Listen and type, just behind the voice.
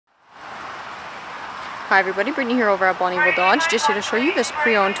Hi everybody, Brittany here over at Bonnyville Dodge, just here to show you this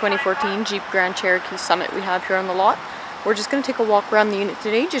pre-owned 2014 Jeep Grand Cherokee Summit we have here on the lot. We're just going to take a walk around the unit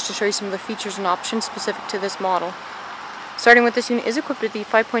today just to show you some of the features and options specific to this model. Starting with, this unit is equipped with the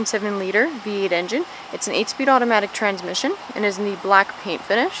 5.7 liter V8 engine. It's an 8-speed automatic transmission and is in the black paint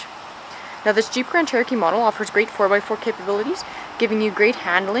finish. Now this Jeep Grand Cherokee model offers great 4x4 capabilities, giving you great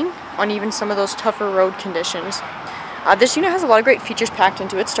handling on even some of those tougher road conditions. This unit has a lot of great features packed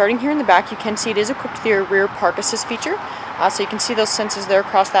into it. Starting here in the back, you can see it is equipped with your rear park assist feature. So you can see those sensors there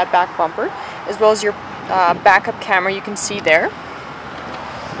across that back bumper, as well as your backup camera you can see there.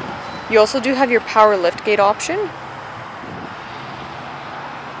 You also do have your power liftgate option.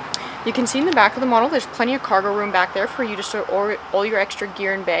 You can see in the back of the model there's plenty of cargo room back there for you to store all your extra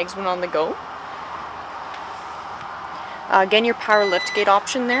gear and bags when on the go. Again, your power liftgate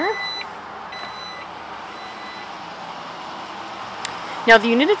option there. Now the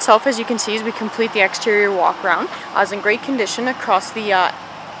unit itself, as you can see, as we complete the exterior walk around, is in great condition across the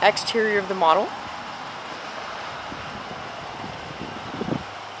exterior of the model.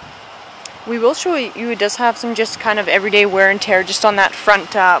 We will show you it does have some just kind of everyday wear and tear just on that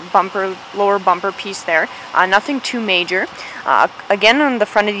front bumper, lower bumper piece there. Nothing too major. Again, on the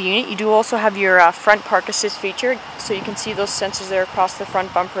front of the unit, you do also have your front park assist feature, so you can see those sensors there across the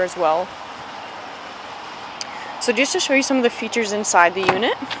front bumper as well. So just to show you some of the features inside the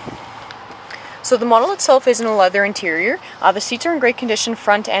unit. So the model itself is in a leather interior. The seats are in great condition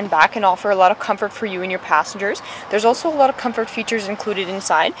front and back and offer a lot of comfort for you and your passengers. There's also a lot of comfort features included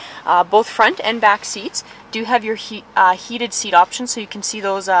inside. Both front and back seats do have your heated seat options, so you can see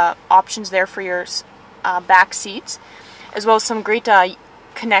those options there for your back seats, as well as some great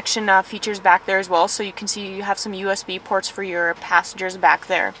connection features back there as well, so you can see you have some USB ports for your passengers back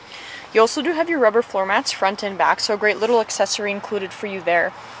there. You also do have your rubber floor mats front and back, so a great little accessory included for you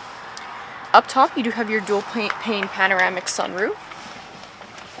there. Up top, you do have your dual pane panoramic sunroof.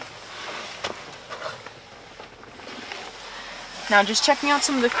 Now just checking out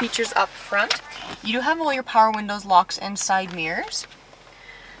some of the features up front, you do have all your power windows, locks, and side mirrors.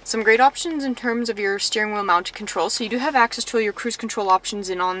 Some great options in terms of your steering wheel mounted controls, so you do have access to all your cruise control options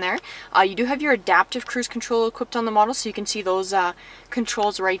in on there. You do have your adaptive cruise control equipped on the model, so you can see those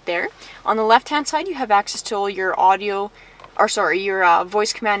controls right there. On the left hand side, you have access to all your your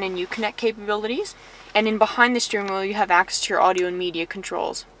voice command and Uconnect capabilities, and in behind the steering wheel you have access to your audio and media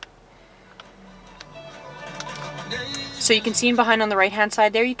controls. So you can see in behind on the right hand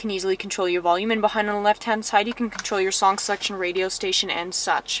side there, you can easily control your volume, and behind on the left hand side you can control your song selection, radio station, and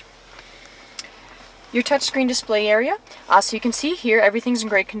such. Your touchscreen display area, so you can see here everything's in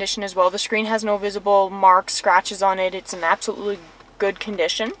great condition as well. The screen has no visible marks, scratches on it. It's in absolutely good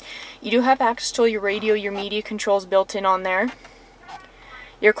condition. You do have access to all your radio, your media controls built in on there.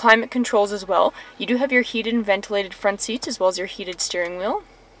 Your climate controls as well. You do have your heated and ventilated front seats as well as your heated steering wheel.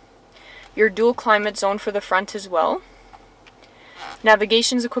 Your dual climate zone for the front as well.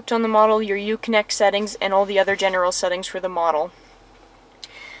 Navigation is equipped on the model, your Uconnect settings, and all the other general settings for the model.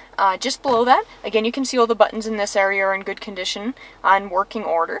 Just below that, again, you can see all the buttons in this area are in good condition and working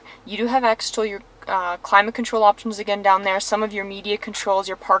order. You do have access to your climate control options again down there, some of your media controls,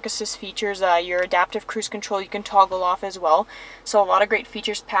 your park assist features, your adaptive cruise control you can toggle off as well. So a lot of great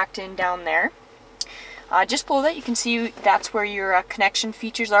features packed in down there. Just below that, you can see that's where your connection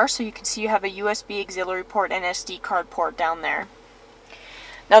features are, so you can see you have a USB auxiliary port and SD card port down there.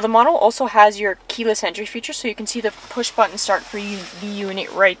 Now the model also has your keyless entry feature, so you can see the push button start for the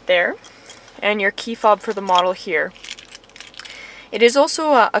unit right there, and your key fob for the model here. It is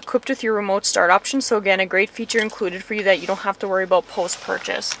also equipped with your remote start option, so again, a great feature included for you that you don't have to worry about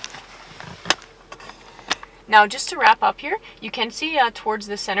post-purchase. Now just to wrap up here, you can see towards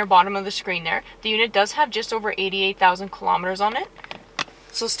the center bottom of the screen there, the unit does have just over 88,000 kilometers on it,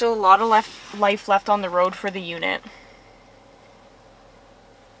 so still a lot of life left on the road for the unit.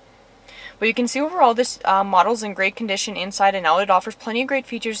 But you can see overall this model is in great condition inside and out. It offers plenty of great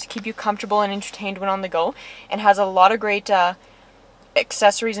features to keep you comfortable and entertained when on the go, and has a lot of great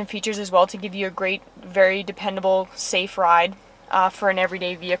accessories and features as well to give you a great, very dependable, safe ride for an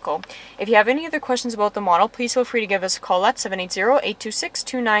everyday vehicle. If you have any other questions about the model, please feel free to give us a call at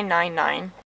 780-826-2999.